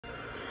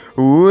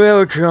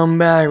Welcome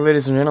back,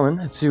 ladies and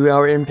gentlemen, to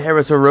our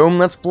Imperator Rome.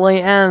 Let's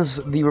play as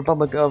the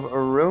Republic of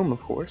Rome,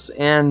 of course.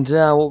 And,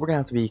 well, we're gonna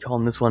have to be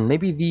calling this one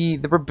maybe the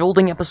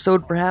rebuilding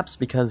episode, perhaps,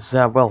 because,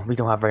 well, we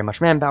don't have very much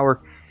manpower.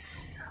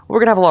 We're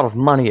gonna have a lot of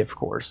money, of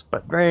course,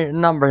 but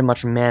not very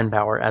much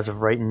manpower as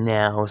of right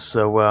now,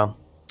 so,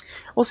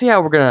 we'll see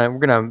how we're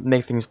gonna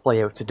make things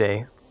play out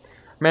today.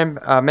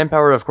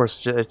 Manpower, of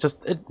course,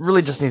 it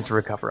really just needs to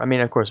recover. I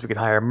mean, of course, we could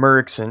hire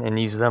mercs and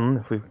use them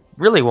if we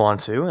really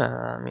want to.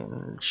 I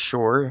mean,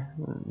 sure,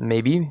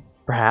 maybe,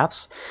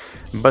 perhaps.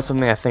 But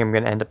something I think I'm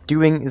going to end up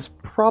doing is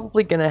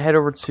probably going to head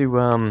over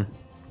to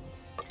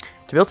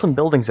build some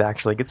buildings,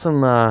 actually. Get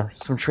some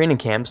training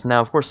camps.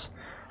 Now, of course,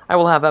 I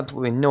will have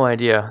absolutely no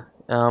idea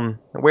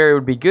where it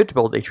would be good to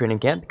build a training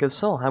camp,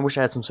 because, I wish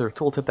I had some sort of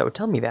tooltip that would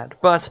tell me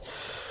that. But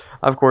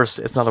of course,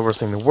 it's not the worst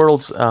thing in the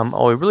world.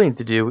 All we really need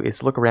to do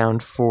is look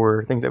around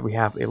for things that we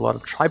have a lot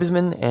of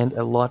tribesmen and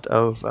a lot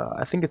of,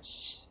 I think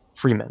it's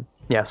freemen.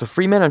 Yeah, so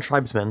freemen and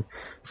tribesmen.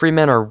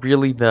 Freemen are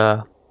really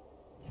the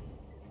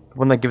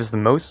one that gives the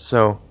most,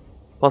 so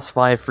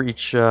 +5 for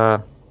each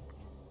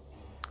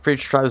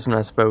tribesman,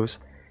 I suppose,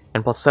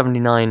 and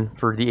 +79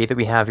 for the 8 that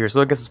we have here.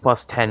 So I guess it's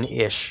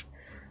 +10-ish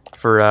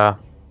for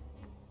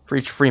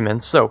each freeman.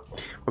 So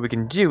what we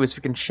can do is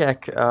we can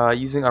check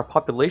using our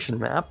population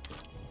map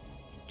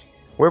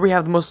where we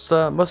have the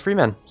most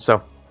freemen.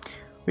 So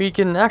we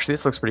can actually,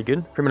 this looks pretty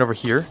good. Freemen over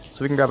here,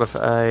 so we can grab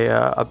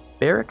a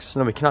barracks.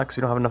 No, we cannot because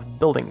we don't have enough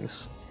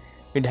buildings.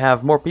 We need to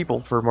have more people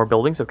for more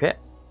buildings. Okay.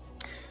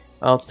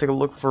 Let's take a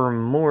look for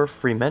more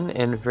freemen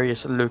in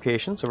various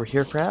locations over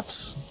here,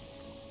 perhaps.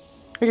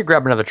 We could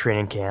grab another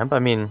training camp. I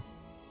mean,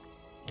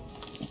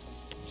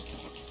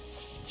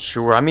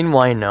 sure. I mean,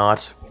 why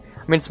not?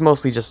 I mean, it's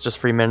mostly just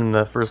freemen in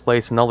the first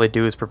place, and all they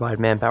do is provide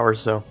manpower,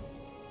 so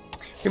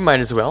we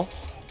might as well.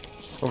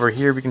 Over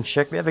here we can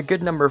check. We have a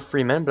good number of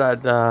freemen,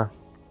 but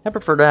I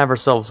prefer to have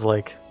ourselves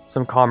like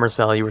some commerce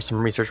value or some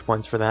research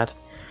points for that.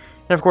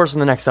 And of course in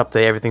the next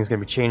update everything's going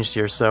to be changed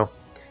here, so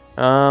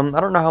I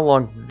don't know how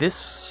long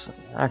this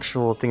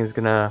actual thing is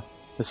gonna,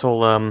 this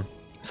whole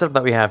setup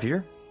that we have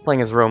here,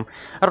 playing as Rome,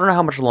 I don't know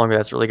how much longer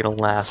that's really going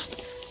to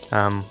last.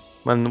 When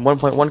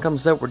 1.1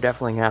 comes out, we're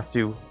definitely going to have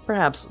to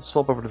perhaps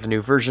swap over to the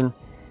new version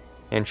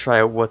and try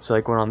out what's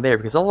going on there,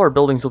 because all of our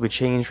buildings will be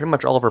changed, pretty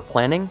much all of our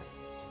planning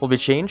will be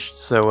changed,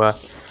 so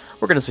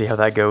we're going to see how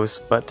that goes.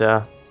 But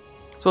I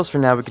suppose for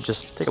now we could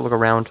just take a look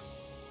around,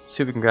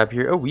 see what we can grab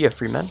here. Oh, we have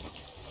freemen.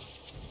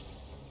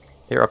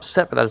 They're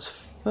upset, but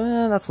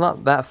that's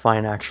not that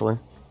fine, actually.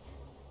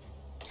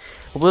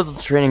 We'll build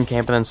the training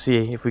camp and then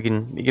see if we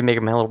can make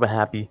them a little bit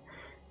happy.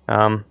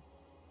 There's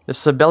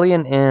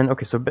Sabellian and...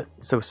 Okay, so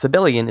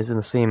Sabellian is in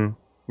the same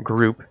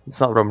group.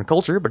 It's not Roman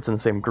culture, but it's in the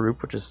same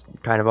group, which is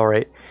kind of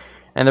alright.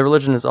 And the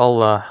religion is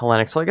all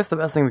Hellenic, so I guess the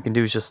best thing we can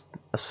do is just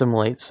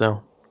assimilate,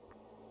 so...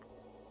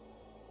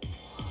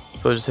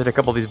 So we'll just hit a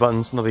couple of these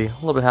buttons and they'll be a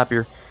little bit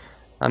happier.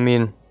 I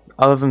mean,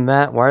 other than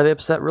that, why are they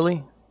upset,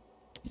 really?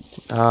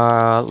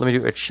 Let me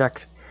do a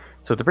check.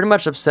 So they're pretty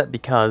much upset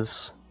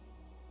because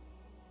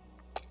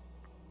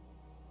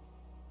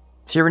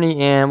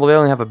tyranny and, well, they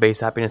only have a base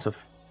happiness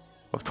of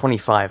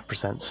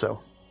 25%,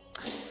 so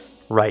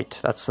right,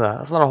 that's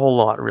not a whole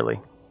lot, really.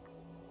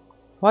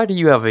 Why do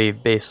you have a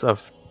base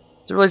of,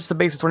 is it really just a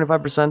base of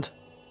 25%?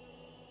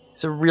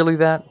 Is it really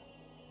that?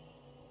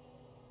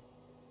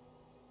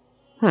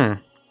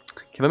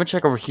 Okay, let me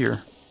check over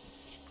here.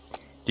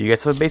 Do you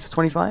guys have a base of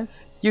 25?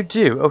 You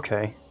do,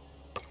 okay.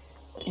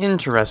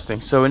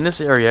 Interesting. So in this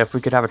area, if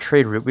we could have a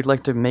trade route, we'd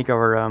like to make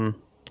our, I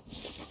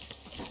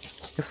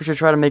guess we should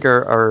try to make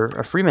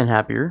our freemen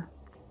happier.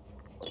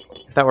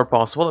 If that were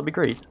possible, that'd be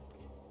great.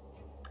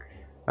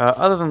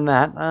 Other than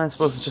that, I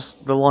suppose it's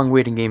just the long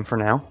waiting game for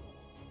now.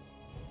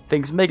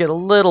 Things make it a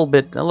little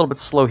bit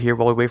slow here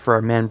while we wait for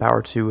our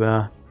manpower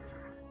to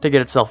get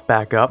itself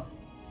back up.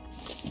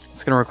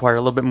 It's going to require a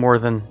little bit more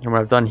than what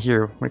I've done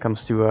here when it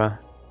comes to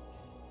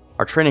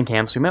our training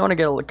camps. We might want to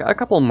get a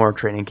couple more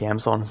training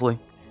camps, honestly.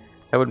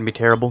 That wouldn't be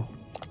terrible.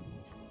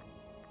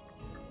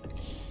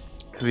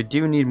 Because we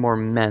do need more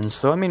men,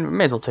 so I mean, we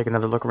may as well take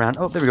another look around.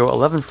 Oh, there we go,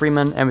 11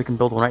 freemen, and we can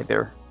build one right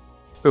there.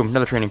 Boom,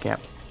 another training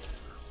camp.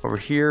 Over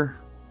here,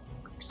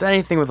 just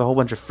anything with a whole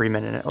bunch of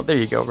freemen in it. Oh, there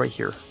you go, right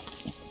here.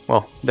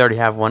 Well, they already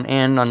have one,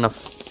 and not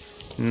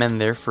enough men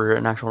there for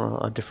an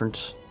actual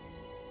different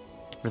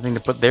thing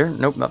to put there.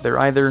 Nope, not there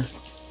either.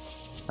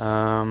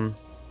 Not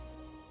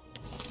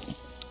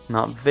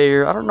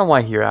there. I don't know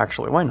why here,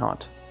 actually. Why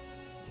not?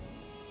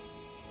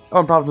 Oh,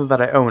 and provinces that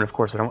I own, of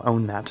course. I don't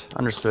own that.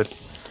 Understood.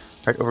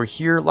 Right, over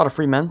here, a lot of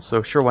free men,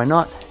 so sure, why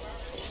not?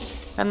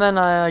 And then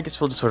I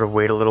guess we'll just sort of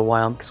wait a little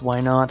while, because why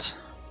not?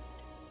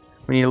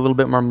 We need a little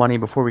bit more money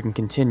before we can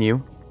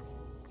continue.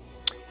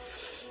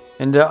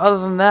 And other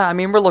than that, I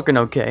mean, we're looking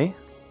okay.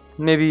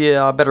 Maybe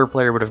a better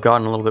player would have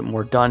gotten a little bit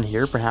more done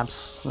here.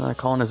 Perhaps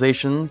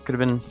colonization could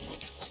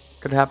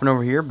have happened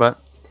over here, but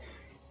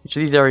each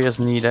of these areas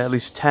need at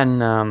least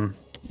 10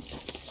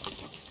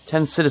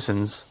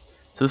 citizens.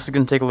 So this is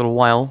going to take a little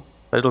while,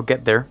 but it'll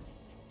get there.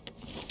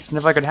 And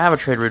if I could have a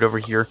trade route over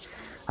here,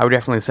 I would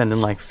definitely send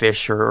in like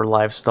fish or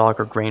livestock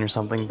or grain or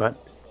something, but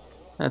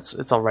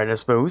it's alright, I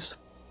suppose.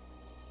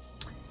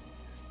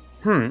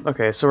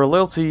 Okay, so our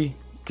loyalty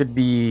could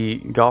be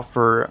got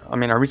for, I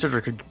mean, our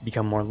researcher could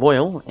become more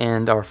loyal,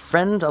 and our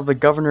friend of the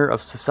governor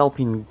of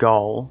Cisalpine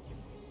Gaul,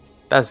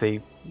 that's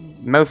a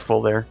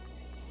mouthful there.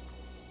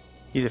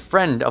 He's a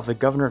friend of the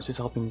governor of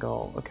Cisalpine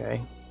Gaul,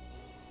 okay.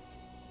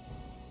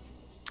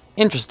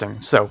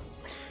 Interesting, so,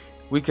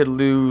 we could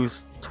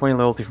lose 20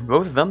 loyalty from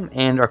both of them,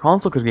 and our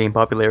consul could gain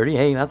popularity,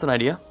 hey, that's an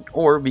idea.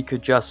 Or we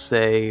could just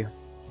say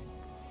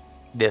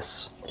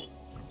this.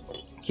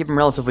 Keep them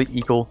relatively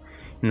equal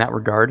in that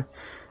regard.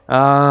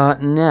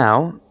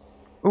 Now,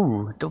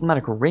 ooh,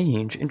 diplomatic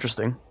range,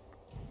 interesting.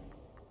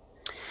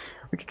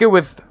 We could go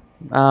with,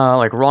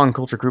 like, wrong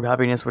culture group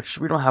happiness, which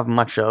we don't have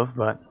much of,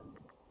 but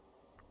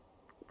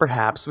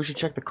perhaps we should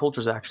check the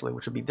cultures, actually,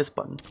 which would be this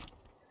button.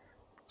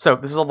 So,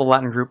 this is all the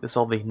Latin group, this is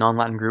all the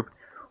non-Latin group.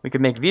 We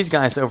could make these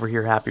guys over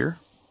here happier.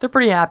 They're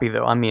pretty happy,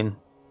 though. I mean,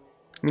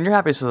 your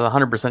happiness is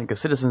 100% because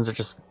citizens are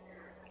just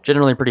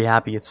generally pretty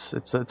happy. It's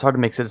hard to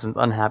make citizens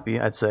unhappy,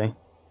 I'd say.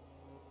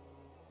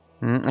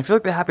 I feel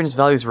like the happiness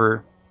values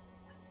were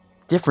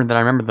different than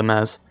I remember them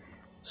as.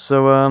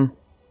 So,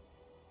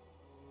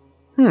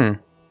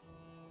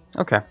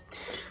 okay.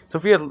 So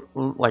if we had,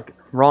 like,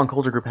 wrong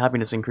culture group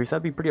happiness increase,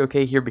 that'd be pretty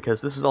okay here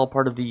because this is all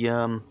part of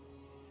the,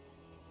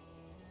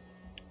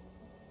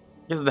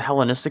 this is the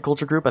Hellenistic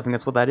culture group. I think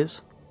that's what that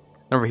is.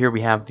 And over here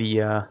we have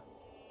the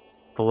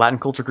Latin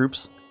culture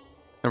groups.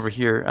 Over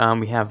here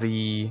we have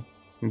the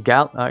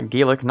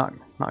Gaelic, not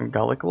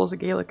Gallic. What was it,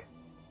 Gaelic?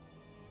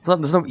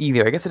 There's no E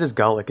there. I guess it is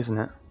Gallic, isn't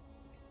it?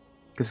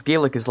 Because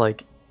Gaelic is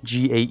like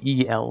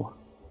G-A-E-L,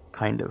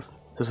 kind of.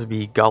 So this would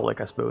be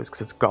Gallic, I suppose, because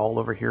it's Gaul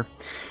over here.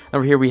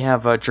 Over here we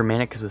have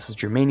Germanic, because this is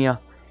Germania.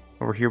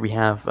 Over here we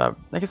have, I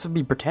guess it would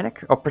be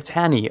Britannic? Oh,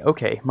 Britanni.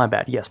 Okay, my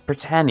bad. Yes,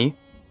 Britanni.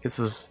 This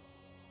is,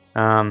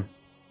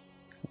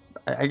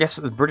 I guess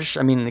the British,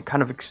 I mean, it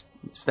kind of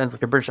extends, like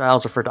the British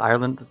Isles refer to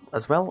Ireland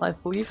as well, I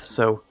believe.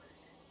 So,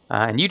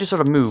 and you just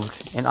sort of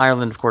moved, and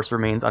Ireland, of course,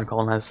 remains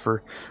uncolonized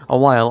for a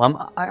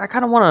while. I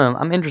kind of want to,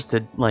 I'm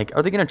interested, like,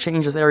 are they going to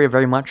change this area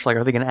very much? Like,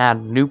 are they going to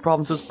add new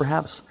provinces,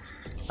 perhaps?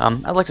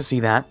 I'd like to see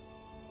that,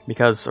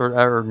 because,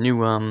 or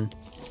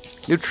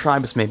new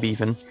tribes, maybe,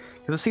 even,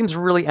 because it seems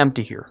really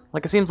empty here.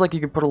 Like, it seems like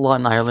you could put a lot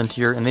in Ireland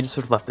here, and they just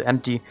sort of left it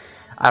empty.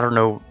 I don't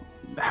know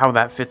how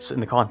that fits in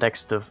the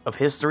context of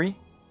history,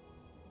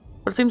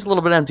 but it seems a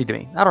little bit empty to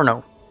me. I don't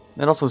know.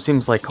 It also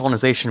seems like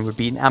colonization would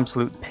be an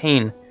absolute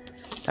pain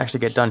to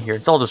actually get done here.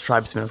 It's all just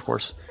tribesmen, of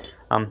course.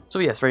 So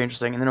yeah, it's very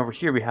interesting. And then over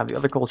here we have the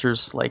other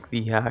cultures, like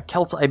the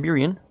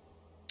Celts-Iberian.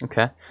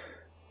 Okay.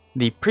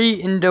 The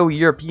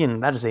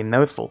pre-Indo-European, that is a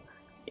mouthful.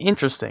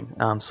 Interesting.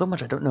 So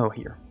much I don't know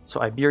here.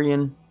 So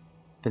Iberian.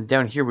 Then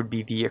down here would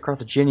be the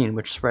Carthaginian,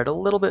 which spread a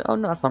little bit. Oh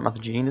no, that's not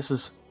Carthaginian. This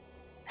is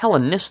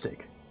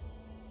Hellenistic.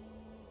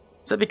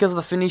 Is that because of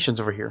the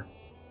Phoenicians over here?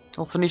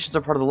 Well, Phoenicians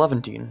are part of the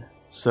Levantine.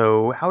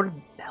 So how did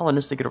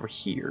Hellenistic get over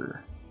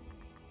here?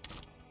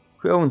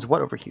 Who owns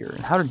what over here?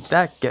 And how did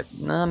that get...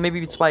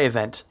 maybe it's by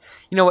event.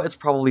 You know what? It's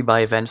probably by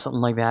event, something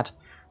like that.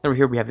 Over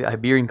here we have the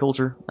Iberian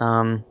culture.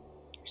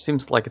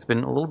 Seems like it's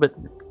been a little bit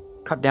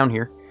cut down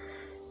here.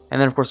 And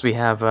then, of course, we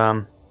have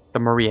the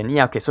Marian.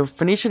 Yeah, okay, so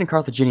Phoenician and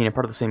Carthaginian are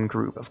part of the same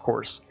group, of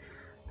course.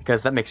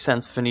 Because that makes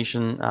sense.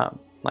 Phoenician...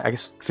 I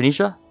guess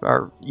Phoenicia?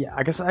 Or, yeah,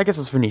 I guess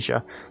it's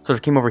Phoenicia. Sort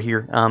of came over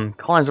here.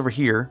 Colonized over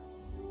here.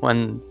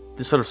 When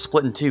this sort of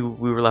split in two,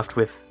 we were left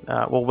with...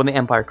 well, when the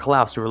Empire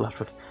collapsed, we were left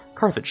with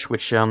Carthage,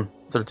 which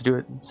started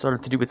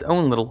to do its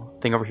own little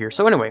thing over here.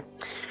 So anyway,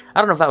 I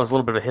don't know if that was a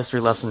little bit of a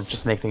history lesson,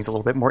 just to make things a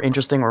little bit more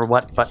interesting or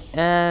what, but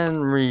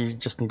we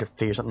just need to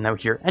figure something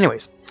out here.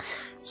 Anyways,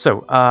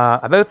 so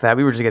about that,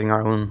 we were just getting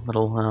our own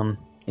little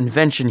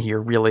invention here,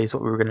 really, is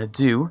what we were going to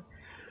do.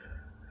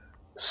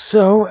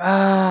 So,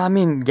 I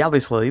mean,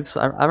 galley slaves.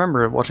 I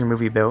remember watching a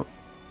movie about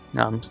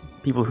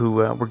people who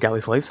were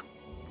galley slaves.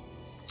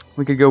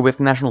 We could go with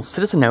national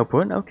citizen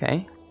output,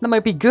 okay. That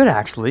might be good,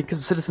 actually,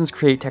 because citizens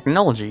create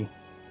technology.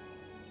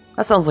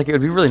 That sounds like it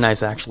would be really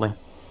nice, actually.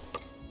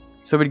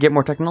 So we'd get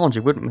more technology,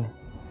 wouldn't we?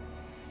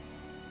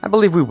 I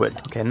believe we would.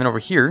 Okay, and then over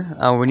here,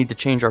 we need to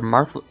change our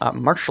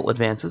martial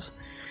advances.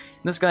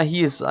 And this guy,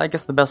 he is, I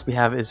guess the best we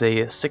have is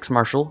a 6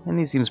 martial, and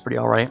he seems pretty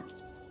alright.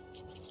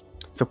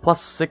 So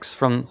plus 6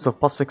 from, so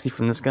plus 60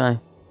 from this guy.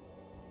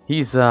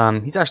 He's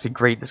actually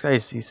great. This guy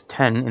he's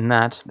 10 in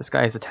that. This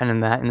guy is a 10 in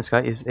that, and this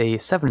guy is a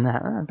 7 in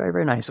that. Very,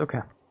 very nice.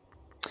 Okay.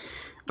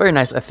 Very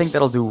nice. I think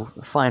that'll do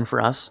fine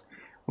for us.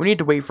 We need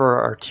to wait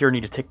for our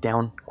tyranny to tick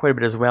down quite a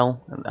bit as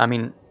well. I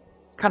mean,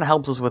 kind of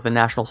helps us with the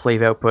national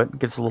slave output.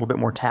 Gives us a little bit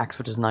more tax,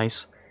 which is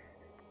nice.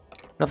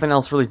 Nothing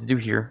else really to do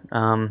here.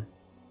 I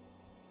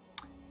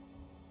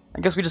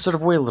guess we just sort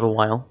of wait a little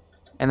while,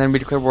 and then we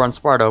declare war on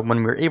Sparta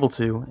when we're able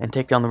to, and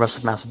take down the rest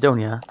of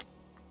Macedonia.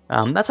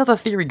 That's how the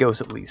theory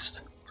goes, at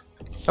least.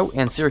 Oh,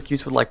 and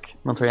Syracuse would like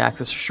military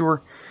access,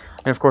 sure.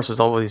 And of course, there's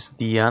always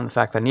the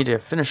fact that I need to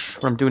finish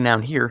what I'm doing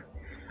down here.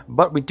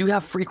 But we do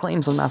have free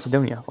claims on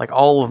Macedonia, like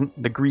all of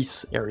the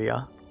Greece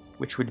area,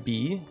 which would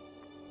be...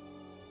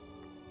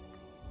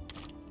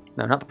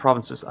 No, not the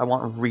provinces. I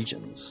want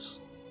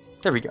regions.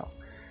 There we go.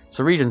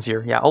 So regions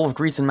here. Yeah, all of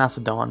Greece and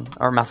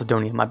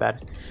Macedonia, my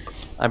bad.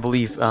 I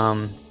believe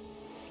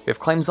we have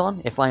claims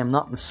on, if I am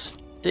not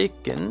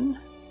mistaken.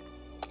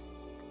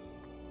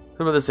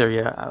 What about this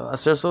area?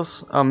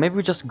 Acersos?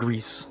 Maybe just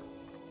Greece.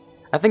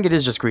 I think it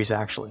is just Greece,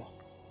 actually.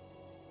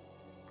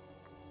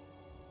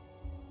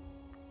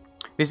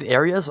 These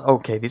areas?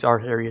 Okay, these are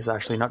areas,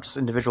 actually, not just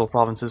individual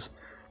provinces.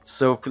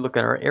 So if we look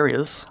at our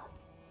areas...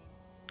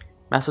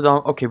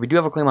 Macedonia... Okay, we do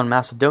have a claim on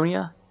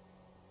Macedonia.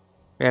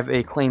 We have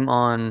a claim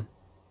on...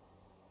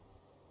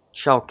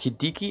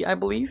 Chalkidiki, I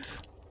believe?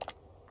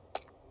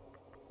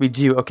 We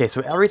do. Okay,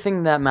 so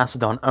everything that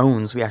Macedon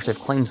owns, we actually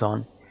have claims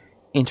on.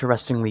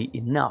 Interestingly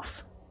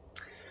enough.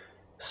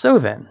 So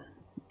then...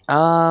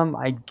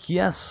 I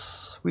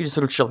guess we just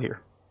sort of chill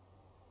here.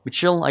 We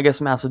chill. I guess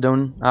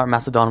Macedon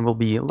will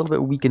be a little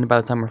bit weakened by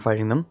the time we're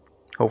fighting them.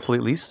 Hopefully,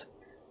 at least.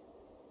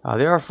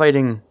 They are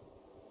fighting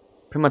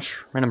pretty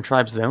much random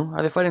tribes, though.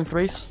 Are they fighting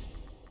Thrace?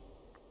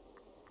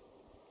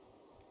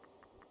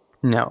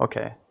 No,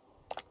 okay.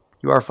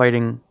 You are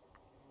fighting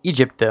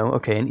Egypt, though.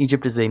 Okay, and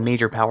Egypt is a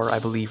major power, I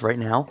believe, right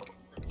now.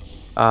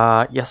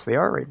 Yes, they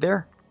are, right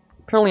there.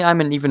 Apparently,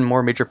 I'm an even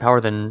more major power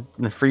than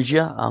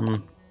Phrygia.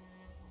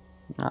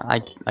 I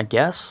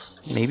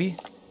guess? Maybe?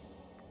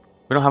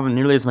 We don't have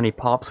nearly as many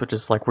pops, which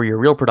is like where your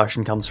real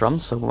production comes from,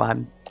 so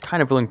I'm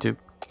kind of willing to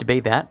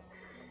debate that.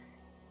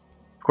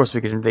 Of course,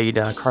 we could invade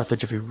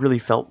Carthage if we really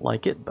felt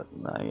like it, but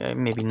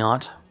maybe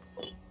not.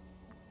 There's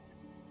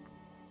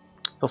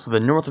also the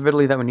north of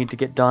Italy that we need to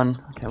get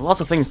done. Okay,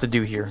 lots of things to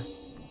do here.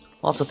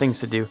 Lots of things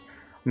to do.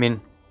 I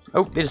mean,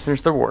 oh, they just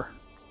finished their war.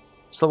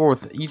 Still war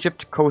with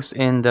Egypt, Kos,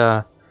 and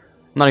I'm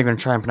not even going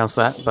to try and pronounce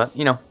that, but,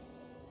 you know,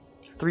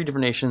 3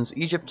 different nations.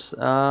 Egypt,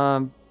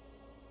 I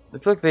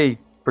feel like they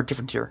were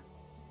different here.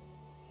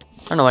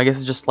 I don't know, I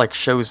guess it just like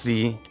shows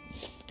the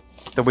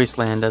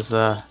wasteland as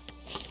part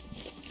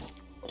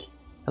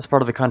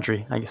of the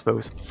country, I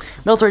suppose.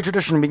 Military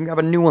tradition, we can grab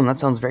a new one. That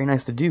sounds very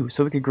nice to do.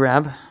 So we could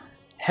grab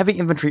heavy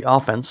infantry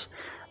offense.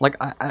 Like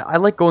I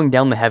like going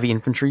down the heavy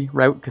infantry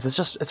route because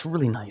it's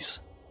really nice.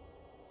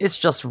 It's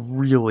just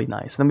really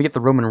nice. And then we get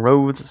the Roman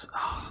roads.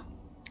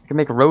 We can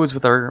make roads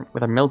with our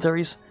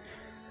militaries.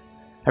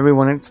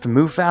 Everyone needs to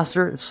move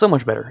faster. It's so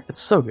much better.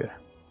 It's so good.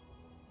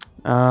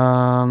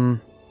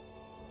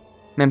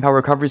 Manpower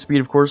recovery speed,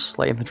 of course,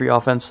 light infantry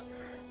offense.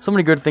 So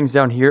many good things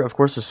down here. Of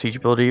course, there's siege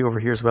ability over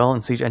here as well,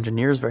 and siege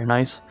engineers, very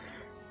nice.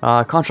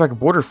 Contract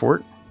border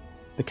fort,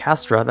 the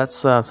Castra. That's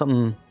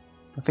something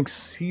I think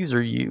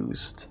Caesar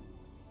used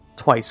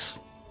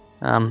twice.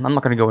 I'm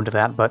not going to go into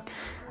that, but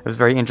it was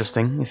very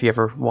interesting if you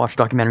ever watched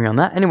a documentary on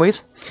that.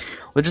 Anyways,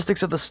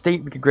 logistics of the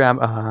state. We could grab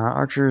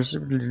archers,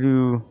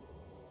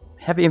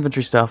 heavy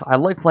infantry stuff. I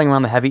like playing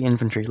around the heavy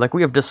infantry. Like,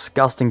 we have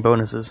disgusting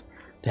bonuses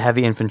to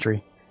heavy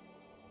infantry.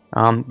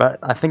 But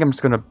I think I'm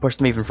just going to push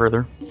them even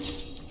further.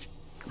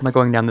 I'm not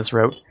going down this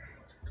route.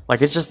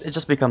 Like, it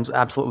just becomes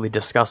absolutely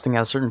disgusting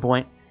at a certain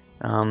point.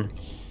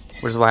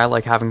 Which is why I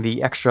like having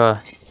the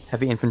extra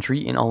heavy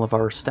infantry in all of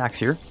our stacks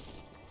here.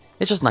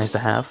 It's just nice to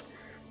have.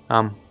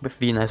 With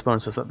the nice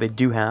bonuses that they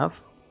do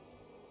have.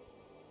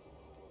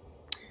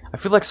 I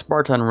feel like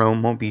Sparta and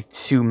Rome won't be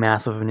too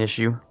massive of an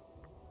issue.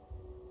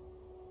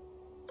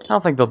 I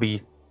don't think they'll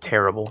be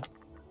terrible.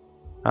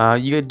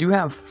 You do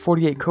have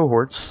 48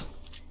 cohorts.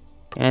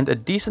 And a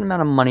decent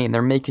amount of money, and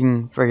they're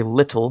making very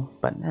little,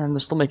 but they're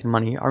still making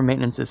money. Our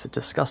maintenance is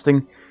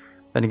disgusting.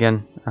 Then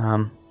again, I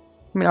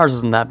mean, ours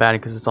isn't that bad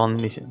because it's on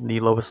the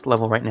lowest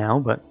level right now,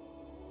 but...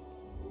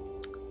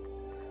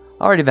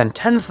 Alrighty then,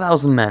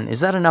 10,000 men. Is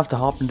that enough to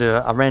hop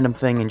into a random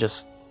thing and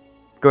just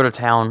go to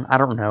town? I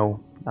don't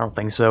know. I don't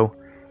think so.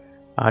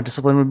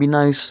 Discipline would be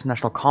nice.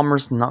 National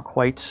commerce, not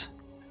quite.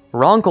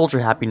 Wrong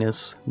culture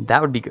happiness,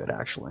 that would be good,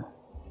 actually.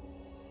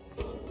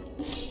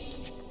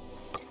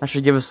 That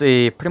should give us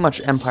a pretty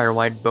much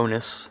empire-wide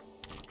bonus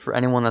for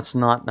anyone that's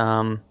not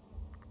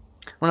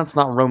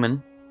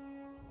Roman,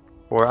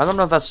 or I don't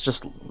know if that's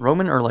just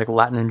Roman or like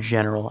Latin in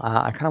general.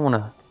 I kind of want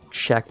to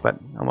check, but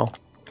oh well.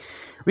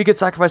 We could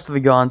sacrifice to the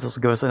gods. This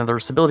will give us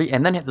another stability,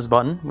 and then hit this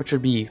button, which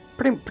would be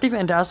pretty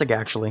fantastic,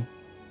 actually.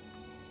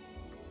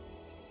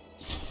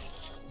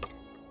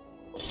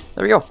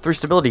 There we go, 3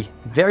 stability,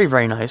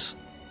 very nice.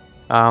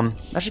 That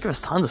should give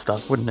us tons of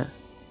stuff, wouldn't it?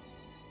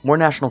 More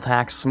national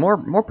tax,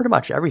 more pretty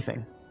much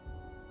everything.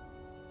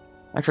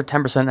 Extra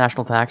 10%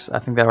 national tax, I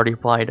think that already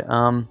applied.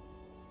 That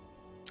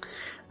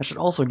should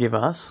also give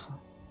us...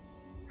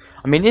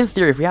 I mean, in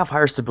theory, if we have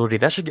higher stability,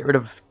 that should get rid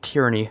of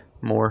tyranny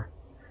more.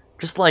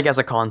 Just like as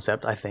a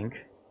concept, I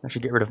think. That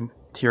should get rid of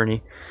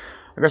tyranny.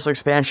 Aggressive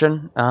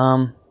expansion,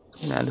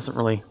 that doesn't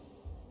really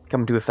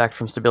come into effect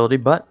from stability,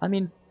 but, I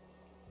mean...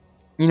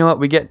 You know what,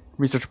 we get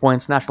research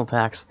points, national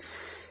tax,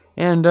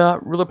 and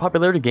ruler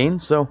popularity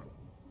gains, so...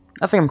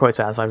 I think I'm quite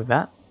satisfied with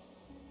that.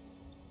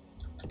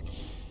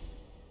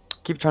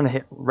 Keep trying to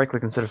hit right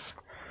click instead of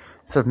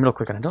middle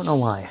click, and I don't know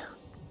why.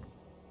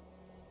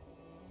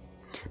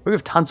 But we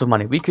have tons of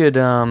money. We could,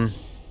 oh,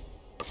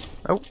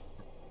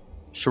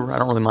 sure, I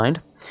don't really mind.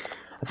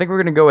 I think we're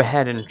going to go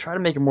ahead and try to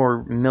make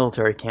more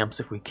military camps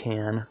if we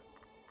can.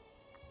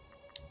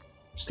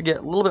 Just to get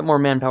a little bit more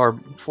manpower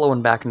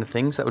flowing back into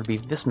things, that would be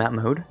this map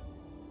mode.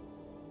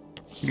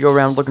 You go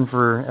around looking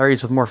for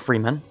areas with more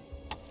freemen.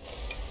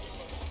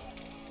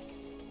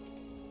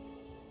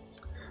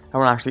 I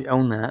want to actually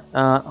own that.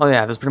 Oh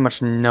yeah, there's pretty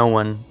much no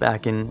one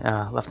back in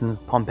left in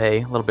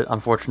Pompeii. A little bit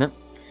unfortunate.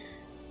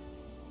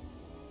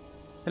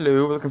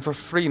 Hello, we're looking for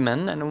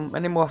freemen.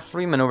 Any more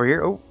freemen over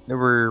here? Oh, they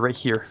were right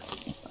here.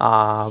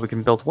 We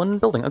can build one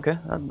building. Okay,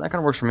 that kind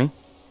of works for me.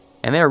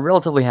 And they are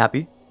relatively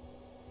happy.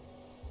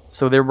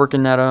 So they're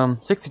working at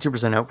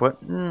 62% output.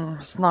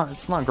 It's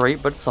not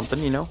great, but it's something,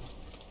 you know.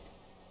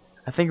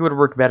 I think it would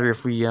work better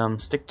if we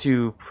stick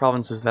to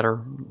provinces that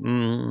are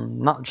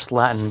not just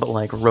Latin, but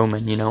like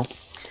Roman, you know.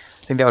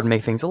 I think that would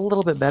make things a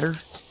little bit better,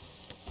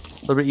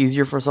 a little bit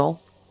easier for us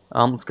all.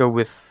 Let's go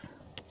with.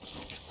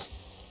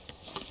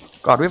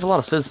 God, we have a lot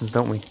of citizens,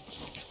 don't we?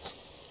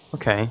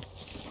 Okay.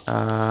 We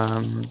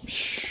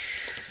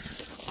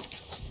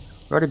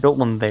already built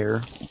one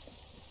there.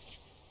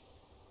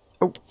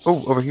 Oh,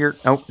 over here.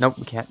 Oh, nope,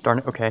 we can't. Darn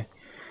it. Okay.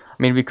 I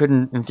mean, we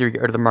couldn't, in theory,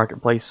 get rid of the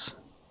marketplace.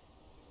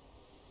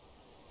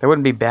 That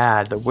wouldn't be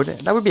bad, though, would it?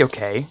 That would be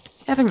okay.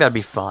 I think that'd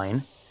be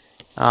fine.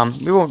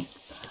 We won't.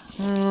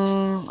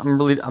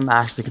 I'm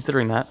actually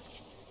considering that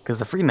because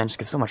the free men just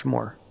give so much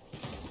more.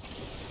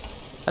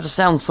 That just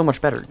sounds so much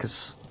better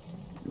because,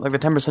 like, the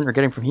 10% you're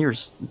getting from here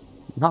is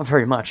not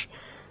very much.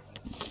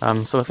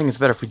 So I think it's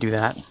better if we do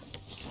that.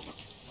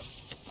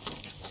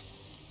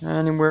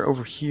 Anywhere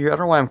over here. I don't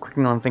know why I'm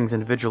clicking on things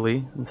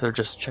individually instead of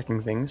just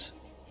checking things.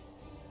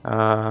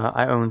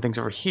 I own things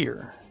over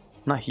here,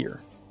 not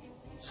here.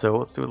 So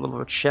let's do a little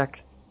bit of a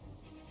check.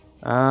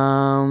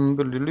 I'm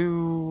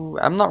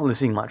not really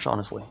seeing much,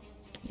 honestly.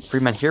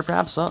 Free men here,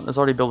 perhaps? Oh, there's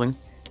already building.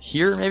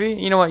 Here, maybe?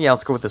 You know what? Yeah,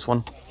 let's go with this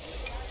one.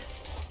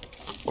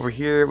 Over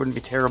here, it wouldn't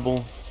be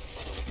terrible.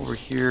 Over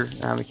here,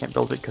 we can't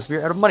build it because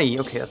we're out of money.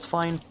 Okay, that's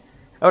fine.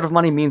 Out of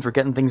money means we're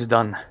getting things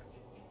done.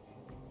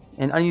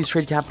 And unused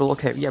trade capital.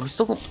 Okay, yeah, we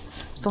still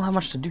don't have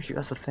much to do here.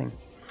 That's the thing.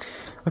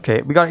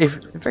 Okay, we got a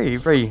very,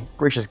 very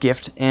gracious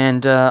gift.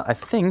 And I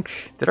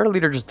think... Did our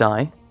leader just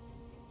die?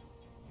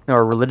 No,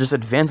 our religious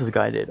advances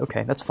guy did.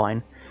 Okay, that's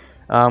fine.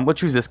 We'll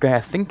choose this guy.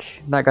 I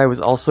think that guy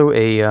was also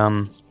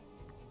a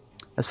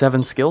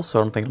 7 skill, so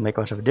I don't think it'll make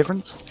much of a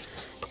difference.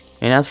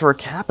 And as for a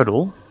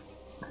capital,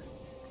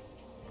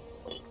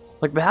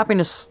 like the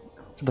happiness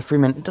for the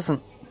freemen, it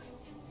doesn't.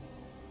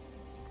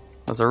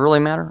 Does it really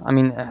matter? I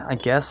mean, I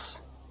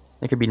guess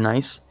it could be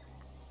nice.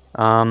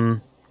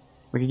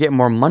 We could get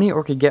more money,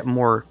 or we could get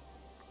more.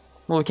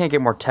 Well, we can't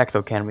get more tech,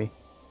 though, can we?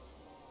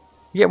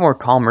 We get more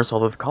commerce,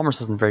 although the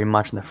commerce isn't very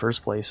much in the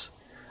first place.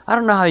 I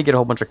don't know how you get a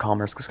whole bunch of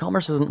commerce, because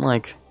commerce isn't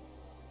like...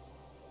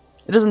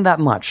 It isn't that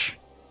much.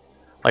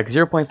 Like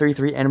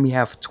 0.33, and we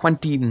have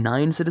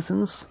 29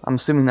 citizens. I'm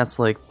assuming that's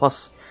like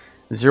plus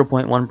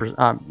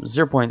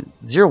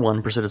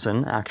 0.01 per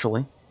citizen,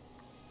 actually.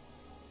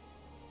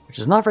 Which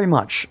is not very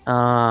much.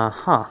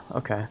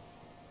 Okay.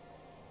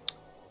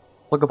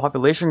 Local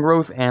population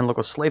growth and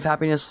local slave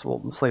happiness. Well,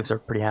 the slaves are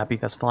pretty happy,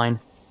 that's fine.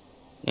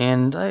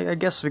 And I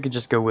guess we could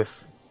just go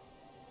with...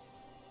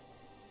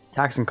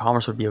 Tax and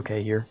commerce would be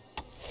okay here.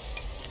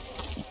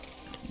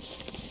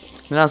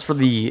 And as for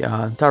the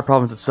entire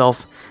province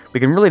itself, we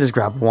can really just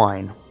grab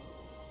wine.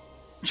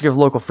 Which give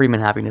local freemen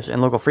happiness,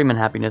 and local freemen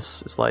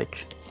happiness is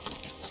like...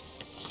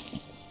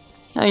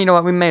 you know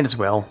what, we might as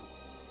well.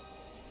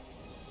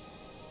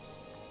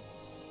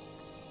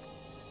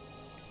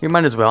 We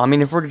might as well. I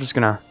mean, if we're just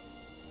gonna...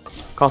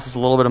 Cost us a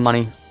little bit of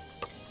money,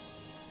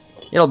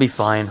 it'll be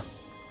fine.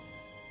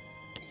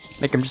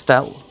 Make them just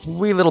that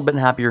wee little bit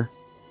happier.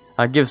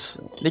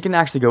 They can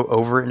actually go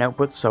over in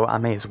output, so I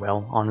may as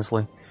well,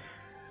 honestly.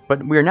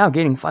 But we are now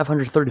gaining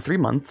 533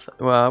 month,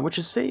 which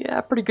is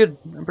a pretty good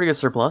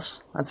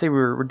surplus. I'd say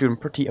we're doing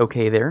pretty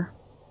okay there.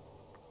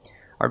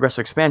 Our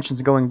aggressive expansion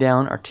is going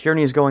down. Our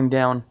tyranny is going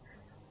down.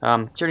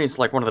 Tyranny is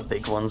like one of the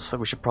big ones, so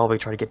we should probably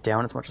try to get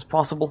down as much as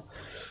possible.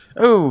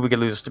 Oh, we could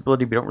lose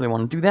stability. We don't really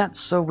want to do that,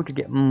 so we could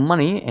get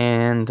money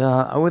and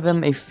owe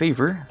them a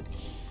favor.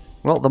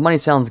 Well, the money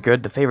sounds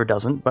good. The favor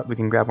doesn't, but we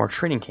can grab more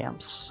training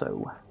camps.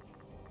 So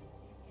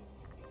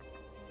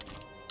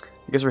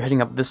I guess we're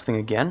heading up this thing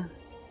again.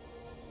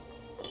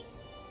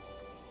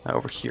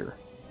 Over here.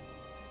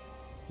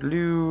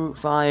 Blue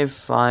 5,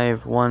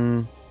 5,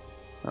 1.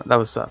 That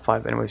was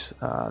 5, anyways.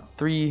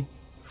 3,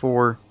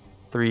 4,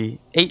 3,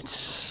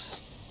 8.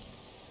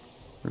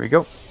 There we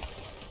go.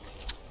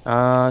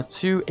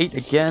 2, 8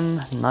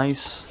 again.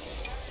 Nice.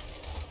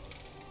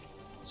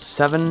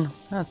 7.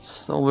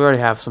 That's. Oh, we already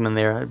have some in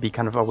there. It'd be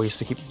kind of a waste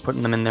to keep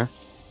putting them in there.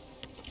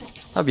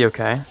 That'd be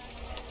okay.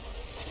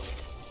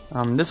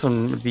 This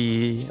one would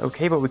be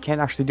okay, but we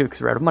can't actually do it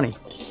because we're out of money.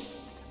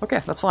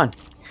 Okay, that's fine.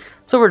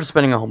 So we're just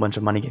spending a whole bunch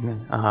of money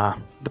getting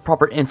the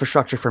proper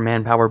infrastructure for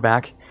manpower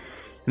back.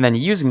 And then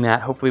using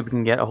that, hopefully we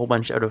can get a whole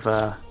bunch out of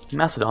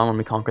Macedon when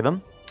we conquer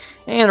them.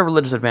 And our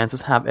religious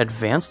advances have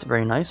advanced.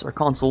 Very nice. Our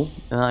consul,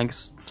 I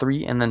guess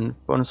 3, and then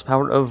bonus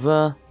power of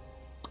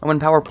Owen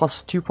power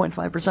plus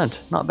 2.5%.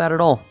 Not bad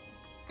at all.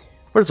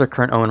 What is our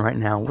current Owen right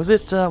now? Was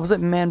it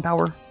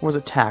manpower or was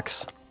it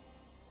tax?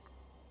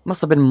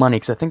 Must have been money,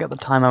 because I think at the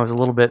time I was a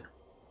little bit...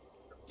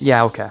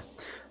 Yeah, okay.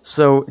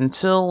 So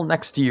until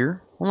next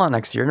year, well, not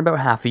next year, in about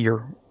half a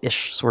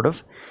year-ish, sort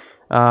of,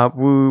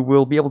 we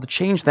will be able to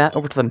change that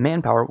over to the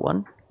manpower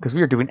one, because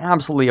we are doing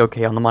absolutely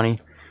okay on the money.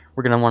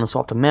 We're going to want to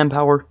swap to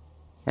manpower,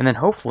 and then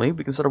hopefully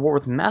we can start a war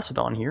with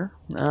Macedon here,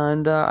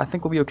 and I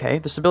think we'll be okay.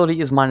 The stability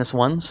is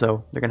 -1,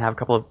 so they're going to have a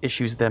couple of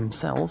issues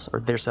themselves, or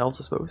theirselves,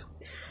 I suppose.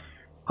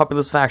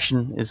 Populous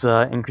faction is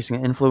increasing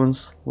in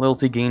influence.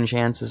 Loyalty gain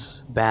chance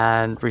is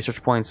bad.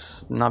 Research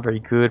points not very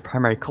good.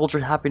 Primary culture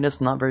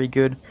happiness not very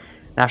good.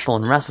 National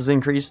unrest is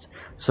increased.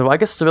 So I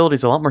guess stability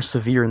is a lot more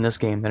severe in this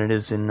game than it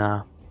is in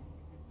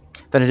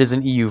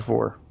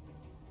EU4.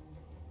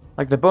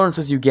 Like the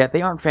bonuses you get,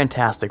 they aren't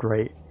fantastic,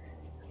 right?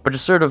 But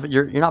it's sort of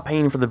you're not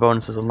paying for the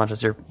bonuses as much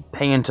as you're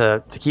paying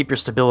to keep your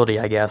stability,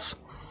 I guess.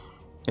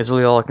 Is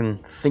really all I can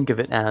think of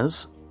it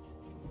as.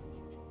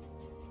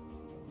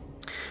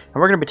 And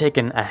we're going to be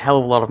taking a hell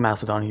of a lot of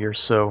Macedon here,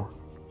 so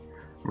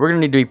we're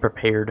going to need to be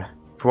prepared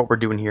for what we're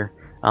doing here.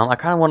 I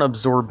kind of want to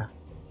absorb...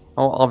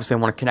 Oh, obviously I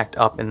want to connect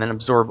up and then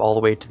absorb all the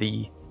way to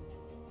the...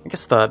 I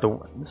guess this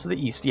is the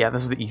east. Yeah,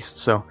 this is the east.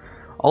 So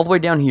all the way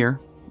down here,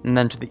 and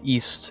then to the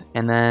east,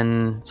 and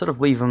then sort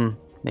of leave them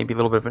maybe a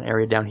little bit of an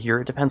area down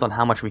here. It depends on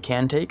how much we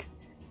can take.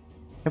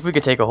 If we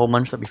could take a whole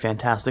bunch, that'd be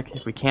fantastic.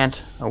 If we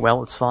can't, oh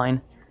well, it's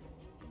fine.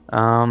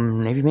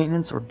 Navy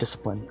maintenance or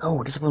discipline?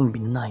 Oh, discipline would be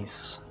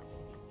nice.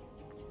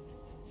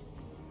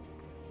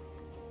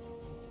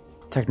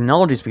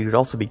 Technology speed would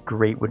also be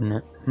great, wouldn't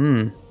it?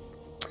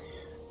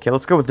 Okay,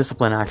 let's go with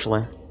discipline,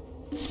 actually.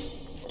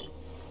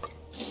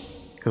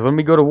 Because when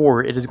we go to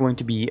war, it is going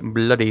to be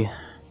bloody.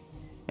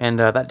 And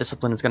that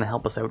discipline is going to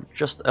help us out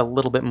just a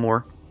little bit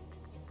more.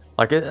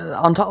 Like,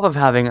 on top of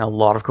having a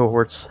lot of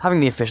cohorts, having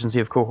the efficiency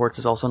of cohorts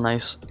is also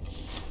nice.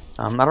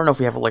 I don't know if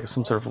we have, like,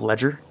 some sort of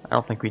ledger. I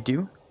don't think we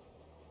do.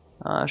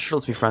 Sure,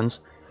 let's be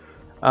friends.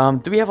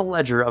 Do we have a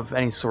ledger of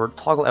any sort?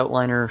 Toggle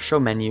outliner, show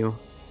menu.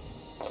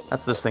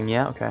 That's this thing,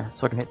 yeah? Okay.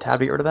 So I can hit tab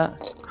to get rid of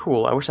that?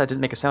 Cool. I wish I didn't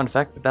make a sound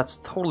effect, but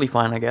that's totally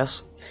fine, I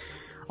guess.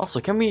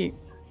 Also, can we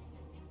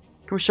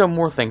show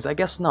more things? I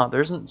guess not. There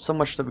isn't so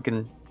much that we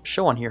can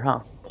show on here, huh?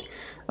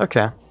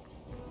 Okay.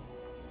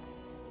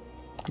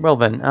 Well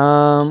then,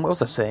 what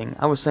was I saying?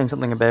 I was saying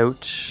something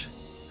about...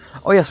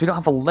 Oh yes, we don't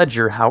have a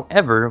ledger.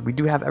 However, we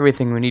do have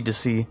everything we need to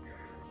see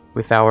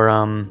with our,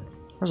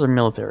 where's our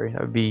military?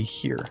 That would be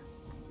here.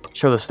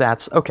 Show the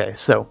stats. Okay,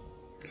 so...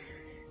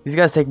 These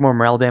guys take more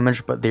morale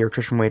damage, but their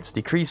attrition rate's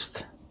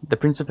decreased. The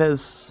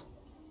Principes...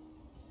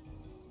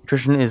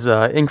 Attrition is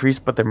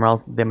increased, but their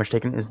morale damage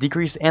taken is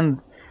decreased.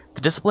 And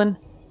the Discipline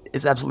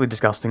is absolutely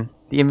disgusting.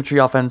 The Infantry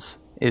offense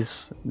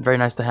is very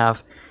nice to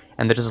have.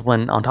 And the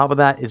Discipline on top of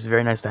that is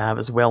very nice to have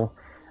as well.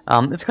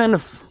 It's kind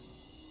of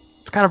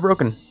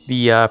broken,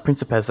 the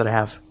Principes that I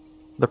have.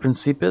 The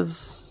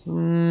Principes,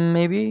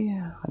 maybe?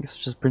 I guess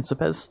it's just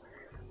Principes.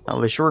 Not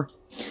really sure.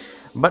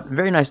 But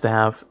very nice to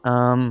have.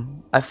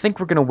 I think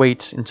we're going to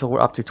wait until we're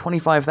up to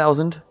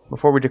 25,000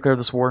 before we declare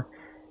this war.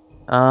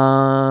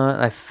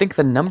 I think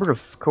the number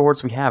of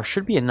cohorts we have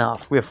should be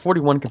enough. We have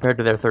 41 compared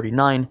to their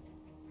 39.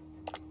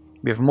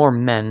 We have more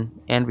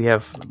men, and we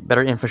have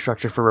better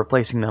infrastructure for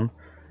replacing them.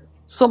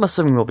 So I'm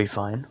assuming we'll be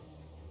fine.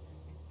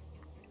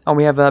 Oh,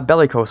 we have a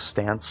bellicose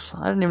stance.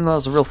 I didn't even know that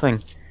was a real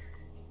thing.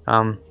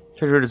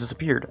 Trader has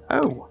disappeared.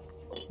 Oh.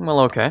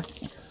 Well, okay.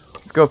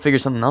 Let's go figure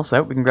something else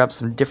out. We can grab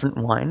some different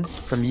wine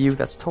from you.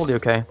 That's totally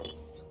okay.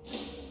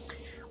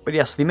 But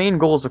yes, the main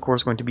goal is, of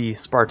course, going to be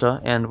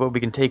Sparta, and what we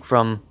can take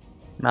from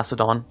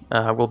Macedon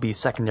will be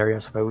secondary, I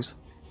suppose.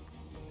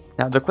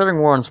 Now, declaring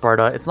war on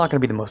Sparta, it's not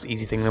going to be the most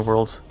easy thing in the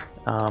world.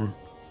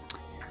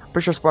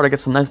 Pretty sure Sparta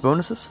gets some nice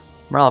bonuses.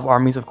 Morale of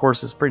armies, of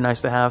course, is pretty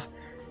nice to have.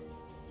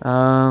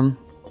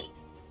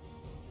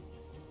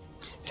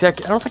 See, I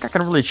don't think I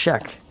can really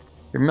check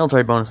your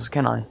military bonuses,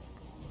 can I?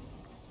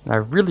 And I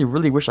really,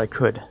 really wish I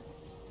could.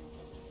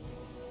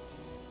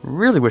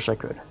 Really wish I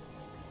could.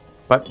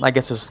 But I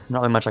guess there's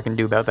not really much I can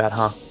do about that,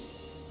 huh?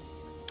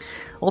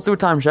 Well, let's do a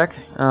time check.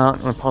 I'm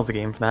going to pause the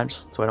game for that,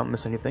 just so I don't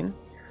miss anything.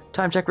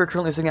 Time check, we're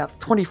currently sitting at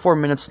 24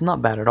 minutes,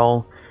 not bad at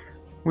all.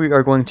 We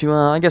are going to,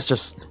 I guess,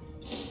 just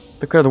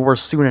declare the war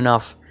soon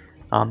enough.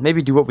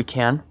 Maybe do what we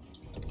can.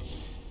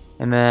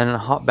 And then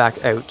hop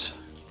back out.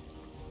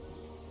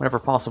 Whenever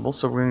possible.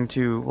 So we're going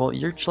to, well,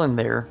 you're chilling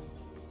there.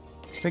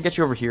 Let me get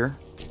you over here.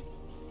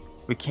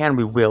 If we can,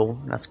 we will.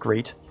 That's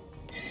great.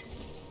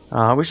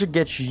 We should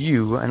get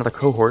you another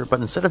cohort, but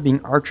instead of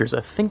being archers,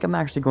 I think I'm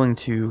actually going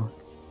to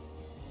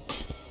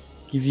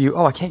give you...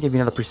 Oh, I can't give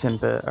you another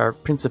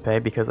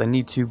Principe because I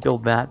need to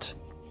build that.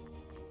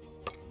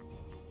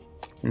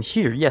 And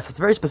here, yes, it's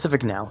very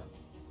specific now.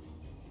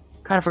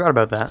 Kind of forgot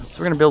about that. So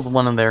we're going to build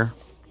one in there.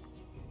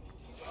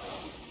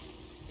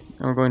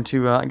 And we're going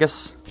to, I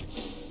guess,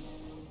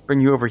 bring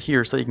you over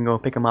here so you can go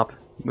pick them up,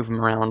 move them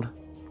around.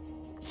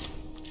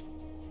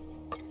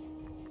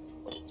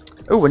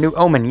 Oh, a new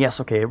omen. Yes,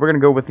 okay. We're going to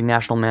go with the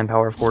national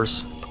manpower, of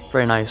course.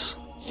 Very nice.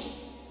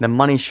 The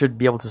money should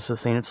be able to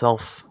sustain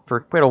itself for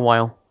quite a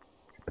while.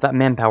 But that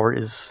manpower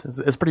is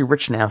pretty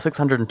rich now,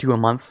 602 a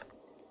month.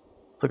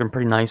 It's looking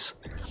pretty nice.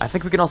 I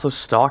think we can also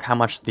stock how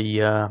much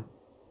the...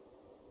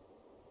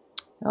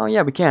 Oh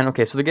yeah, we can.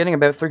 Okay, so they're getting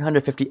about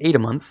 358 a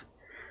month,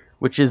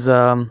 which is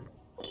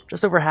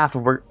just over half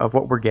of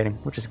what we're getting,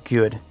 which is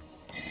good.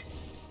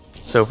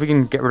 So if we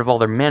can get rid of all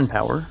their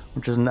manpower,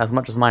 which isn't as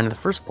much as mine in the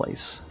first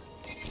place,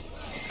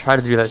 try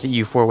to do that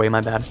the EU4 way,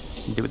 my bad,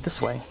 and do it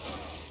this way.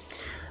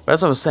 But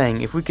as I was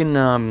saying, if we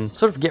can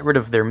sort of get rid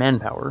of their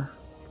manpower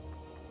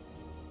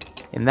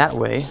in that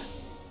way,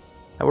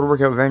 that would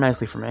work out very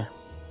nicely for me.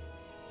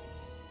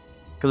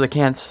 Because they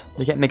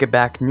can't make it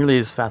back nearly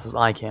as fast as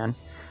I can.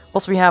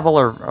 Plus we have all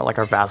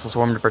our vassal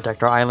swarm to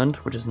protect our island,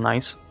 which is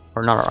nice.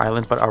 Or not our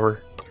island, but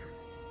our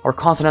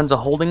continental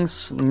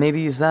holdings,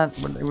 maybe is that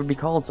what it would be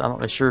called? I'm not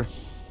really sure.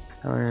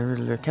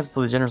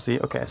 Cancel the degeneracy.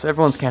 Okay, so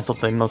everyone's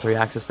canceled the military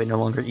access. They no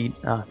longer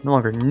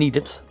need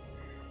it,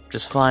 which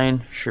is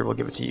fine. Sure, we'll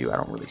give it to you. I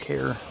don't really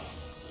care.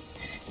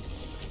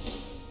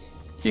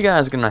 You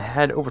guys are gonna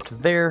head over to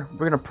there.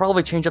 We're gonna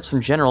probably change up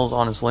some generals,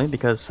 honestly,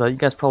 because you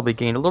guys probably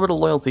gained a little bit of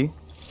loyalty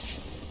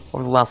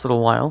over the last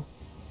little while.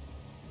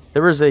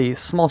 There is a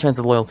small chance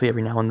of loyalty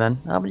every now and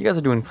then, but you guys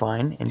are doing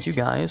fine, and you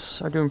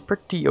guys are doing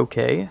pretty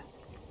okay.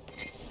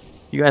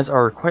 You guys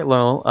are quite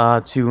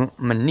loyal to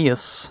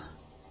Manius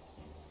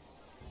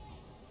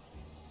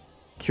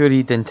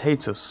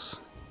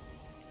Curidentatus,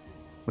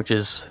 which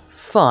is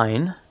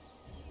fine,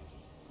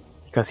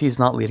 because he's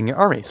not leading your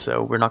army,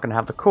 so we're not going to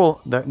have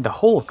the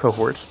whole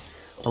cohort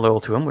loyal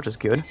to him, which is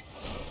good.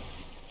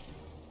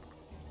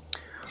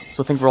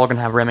 So I think we're all going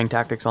to have ramming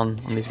tactics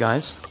on these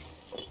guys.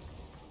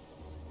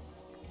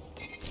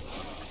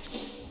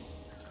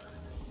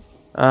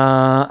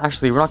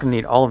 Actually, we're not going to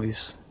need all of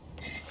these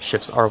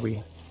ships, are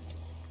we?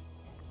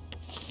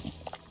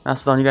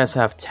 Macedon, you guys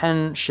have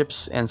 10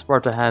 ships, and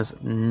Sparta has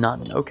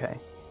none. Okay.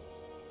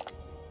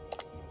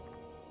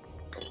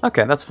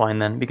 Okay, that's fine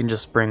then. We can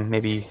just bring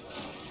maybe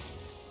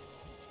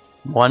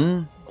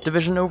one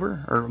division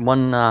over? Or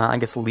one, I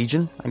guess,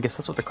 legion? I guess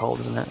that's what they're called,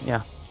 isn't it?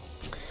 Yeah.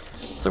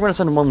 So we're going to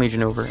send one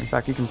legion over. In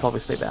fact, you can probably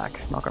stay back.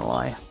 Not going to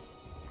lie.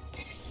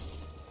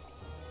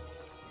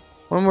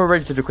 When we're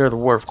ready to declare the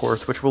war, of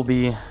course, which will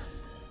be...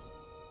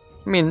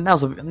 I mean,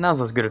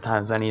 now's as good a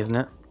time as any, isn't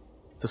it?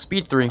 So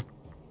speed 3.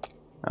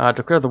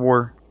 Declare the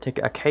war. Take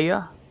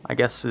Achaia, I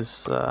guess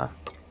is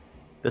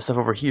this stuff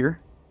over here.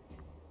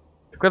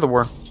 Declare the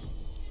war.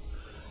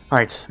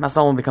 Alright,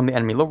 Macedon will become the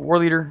enemy war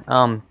leader.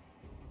 God,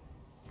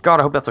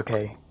 I hope that's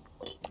okay.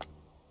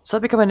 Does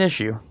that become an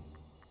issue?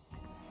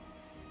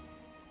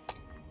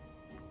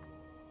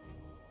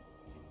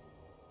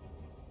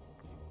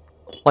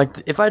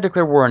 Like, if I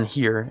declare war on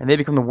here, and they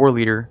become the war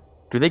leader,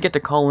 do they get to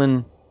call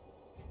in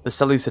the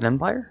Seleucid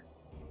Empire?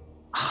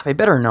 They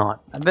better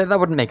not. That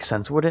wouldn't make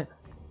sense, would it?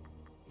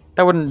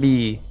 That wouldn't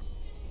be...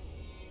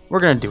 We're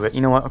gonna do it, you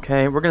know what,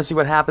 okay? We're gonna see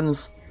what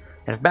happens.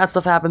 And if bad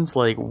stuff happens,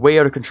 like way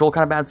out of control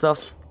kind of bad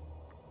stuff,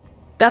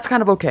 that's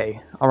kind of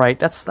okay. Alright,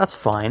 that's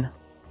fine.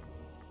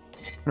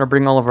 I'm gonna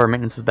bring all of our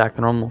maintenances back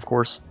to normal, of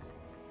course.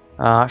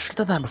 I should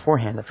have done that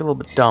beforehand. I feel a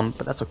little bit dumb,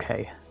 but that's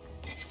okay.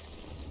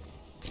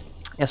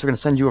 Yes, we're gonna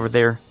send you over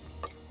there.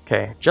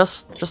 Okay,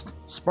 just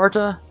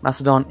Sparta,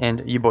 Macedon, and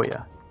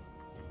Euboea.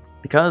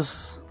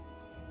 Because...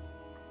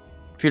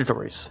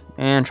 feudatories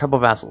and tribal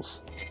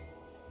vassals.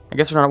 I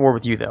guess we're not at war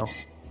with you, though.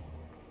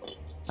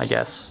 I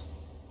guess.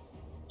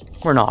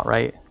 We're not,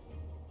 right?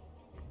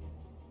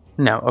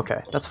 No,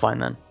 okay. That's fine,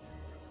 then.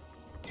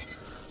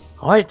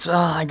 Alright,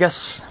 I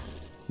guess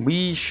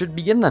we should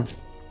begin, then.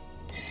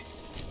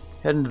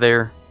 Head into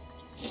there.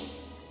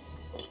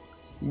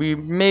 We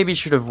maybe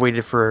should have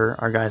waited for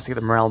our guys to get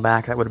the morale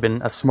back. That would have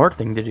been a smart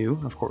thing to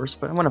do, of course.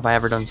 But when have I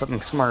ever done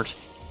something smart?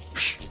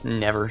 Psh,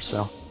 never,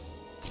 so...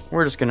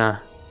 We're just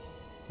gonna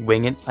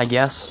wing it, I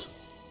guess.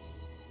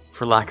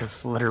 For lack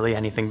of literally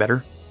anything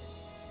better.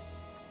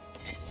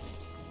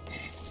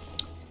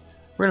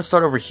 We're gonna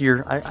start over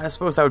here. I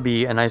suppose that would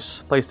be a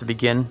nice place to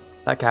begin.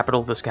 That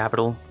capital, this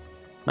capital.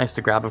 Nice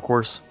to grab, of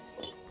course.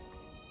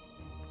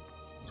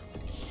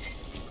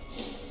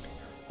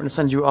 We're gonna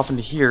send you off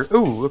into here.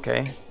 Ooh,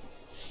 okay.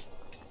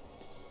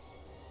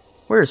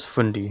 Where's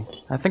Fundi?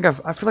 I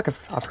feel like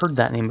I've heard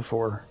that name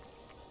before.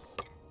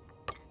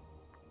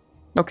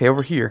 Okay,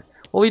 over here.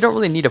 Well, you don't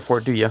really need a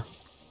fort, do you?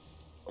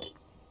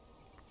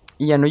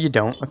 Yeah, no you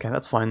don't. Okay,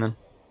 that's fine then.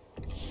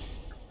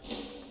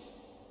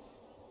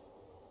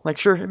 Like,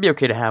 sure, it'd be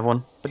okay to have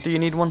one, but do you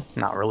need one?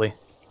 Not really.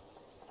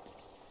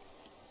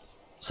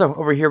 So,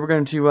 over here we're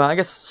going to, I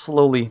guess,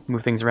 slowly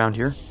move things around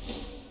here.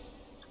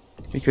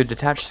 We could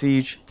detach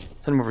siege,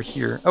 send them over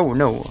here. Oh,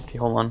 no. Okay,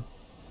 hold on.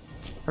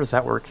 How does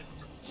that work?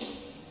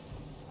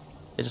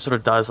 It just sort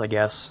of does, I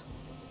guess.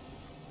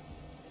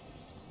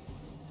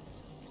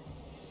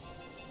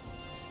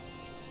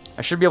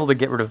 I should be able to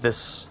get rid of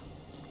this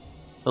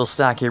little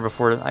stack here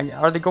before...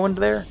 are they going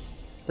to there?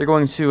 They're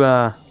going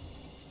to,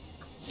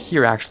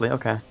 here, actually.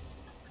 Okay.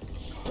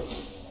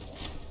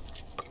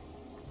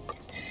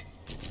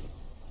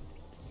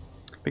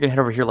 We can head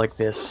over here like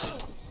this.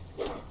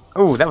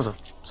 Oh, that was a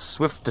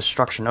swift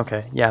destruction.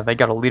 Okay, yeah, they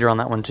got a leader on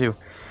that one too.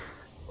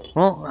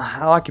 Well,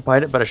 I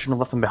occupied it, but I shouldn't have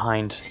left them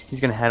behind. He's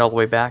going to head all the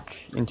way back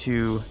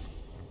into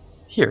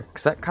here,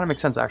 because that kind of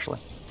makes sense, actually.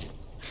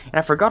 And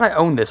I forgot I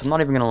owned this, I'm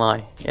not even going to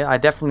lie. Yeah, I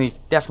definitely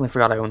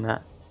forgot I owned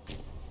that.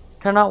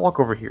 Can I not walk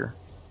over here?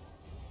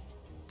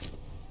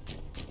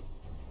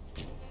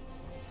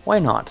 Why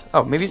not?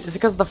 Oh, maybe, is it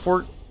because of the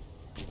fort?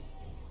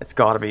 It's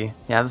gotta be.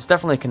 Yeah, there's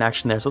definitely a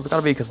connection there, so it's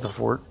gotta be because of the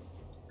fort.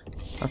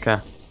 Okay.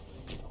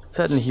 Let's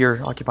head in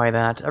here, occupy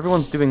that.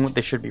 Everyone's doing what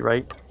they should be,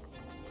 right?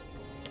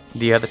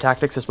 The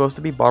tactics are supposed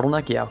to be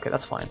bottleneck? Yeah, okay,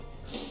 that's fine.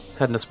 Let's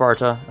head into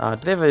Sparta.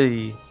 Do they have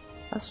a...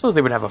 I suppose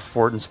they would have a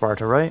fort in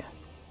Sparta, right?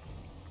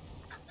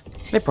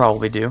 They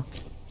probably do.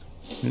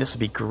 And this would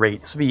be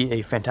great. This would be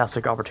a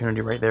fantastic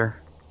opportunity right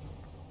there.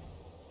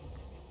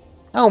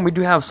 Oh, and we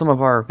do have some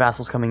of our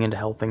vassals coming in to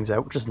help things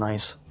out, which is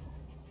nice.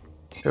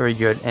 Very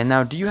good. And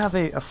now, do you have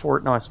a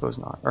fort? No, I suppose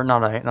not. Or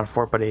not a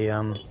fort, but a,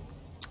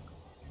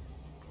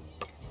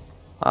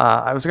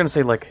 I was gonna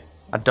say, like,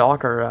 a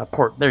dock or a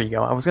port. There you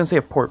go. I was gonna say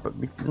a port, but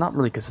not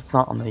really, because it's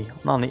not on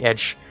the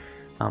edge.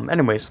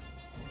 Anyways.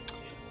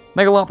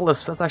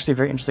 Megalopolis, that's actually a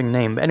very interesting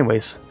name. But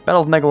anyways,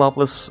 Battle of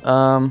Megalopolis,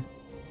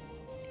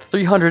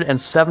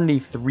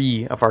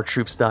 373 of our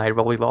troops died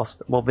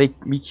while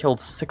we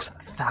killed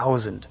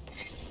 6,000.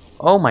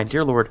 Oh my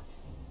dear lord.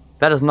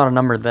 That is not a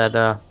number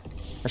that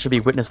should be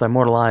witnessed by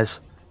mortal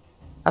eyes.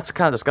 That's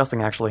kind of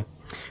disgusting, actually.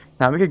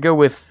 Now, we could go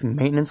with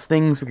maintenance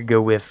things, we could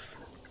go with...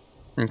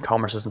 And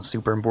commerce isn't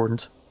super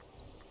important.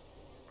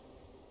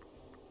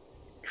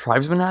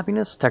 Tribesman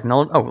happiness?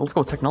 Technology... Oh, let's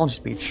go with technology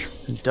speech.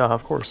 Duh,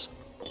 of course.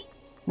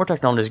 More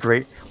technology is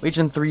great.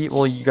 Legion 3,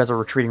 well, you guys are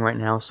retreating right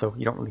now, so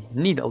you don't really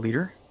need a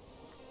leader.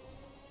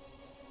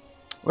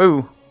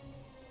 Whoa.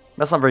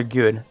 That's not very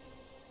good.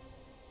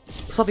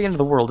 It's not the end of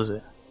the world, is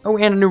it? Oh,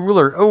 and a new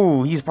ruler.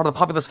 Oh, he's part of the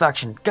populist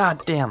faction.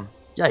 God damn.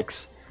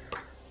 Yikes.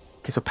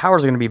 Okay, so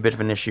powers are going to be a bit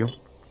of an issue.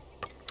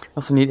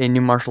 Also need a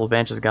new martial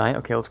advances guy.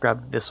 Okay, let's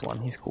grab this one.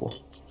 He's cool.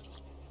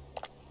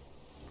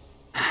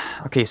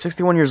 Okay,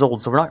 61 years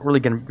old, so we're not really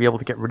going to be able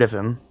to get rid of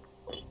him.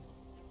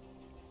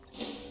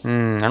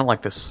 I don't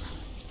like this,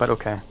 but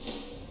okay.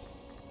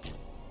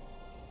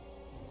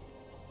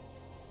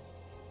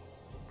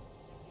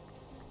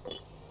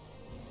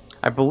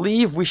 I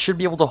believe we should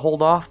be able to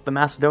hold off the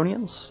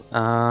Macedonians.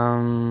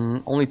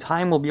 Only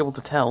time will be able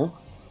to tell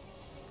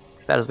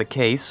if that is the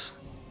case.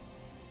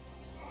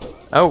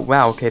 Oh,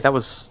 wow, okay, that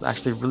was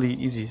actually really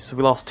easy. So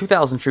we lost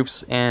 2,000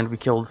 troops and we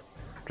killed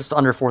just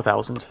under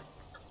 4,000.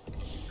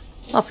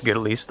 That's good,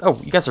 at least. Oh,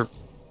 you guys are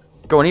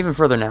going even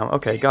further now.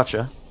 Okay,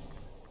 gotcha.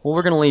 Well,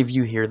 we're going to leave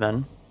you here,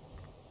 then.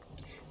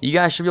 You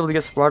guys should be able to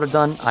get Sparta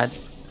done. They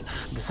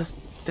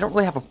don't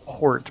really have a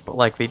port, but,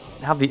 like, they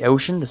have the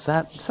ocean. Does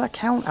that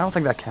count? I don't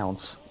think that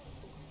counts.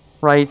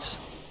 Right?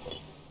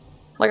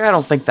 Like, I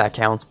don't think that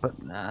counts, but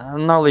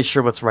I'm not really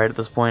sure what's right at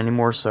this point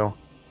anymore, so...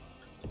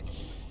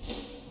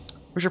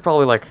 We should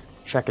probably, like,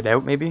 check it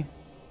out, maybe?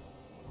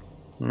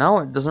 No,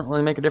 it doesn't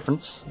really make a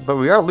difference. But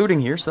we are looting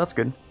here, so that's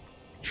good.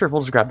 Sure, we'll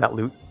just grab that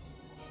loot.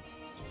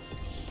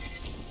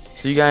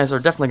 So you guys are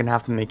definitely going to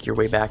have to make your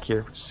way back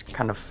here, which is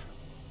kind of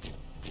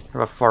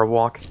a far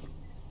walk.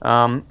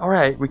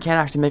 Alright, we can't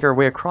actually make our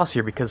way across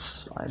here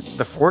because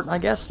the fort, I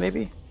guess,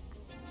 maybe?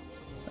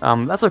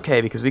 That's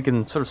okay, because we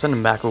can sort of send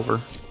them back over.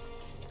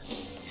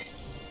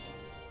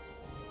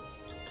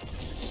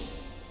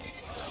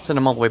 Send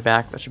them all the way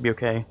back, that should be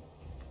okay.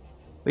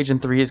 Legion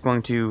 3 is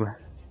going to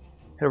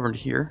head over to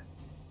here.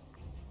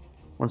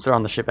 Once they're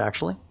on the ship,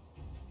 actually.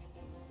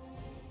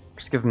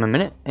 Just give them a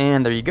minute,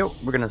 and there you go.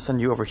 We're going to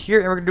send you over here,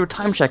 and we're going to do a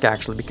time check,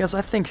 actually, because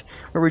I think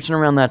we're reaching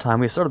around that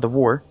time. We started the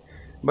war,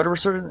 but we're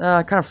sort of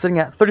kind of sitting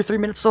at 33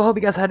 minutes, so I hope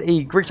you guys had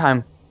a great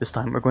time this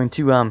time. We're going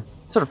to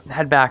sort of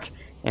head back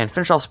and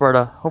finish off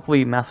Sparta,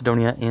 hopefully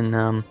Macedonia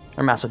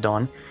or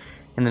Macedon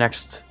in the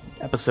next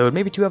episode,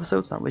 maybe 2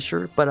 episodes, not really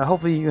sure, but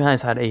hopefully you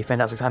guys had a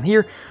fantastic time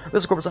here.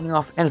 This is Quarbit signing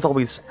off, and as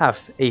always,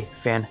 have a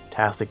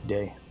fantastic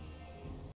day.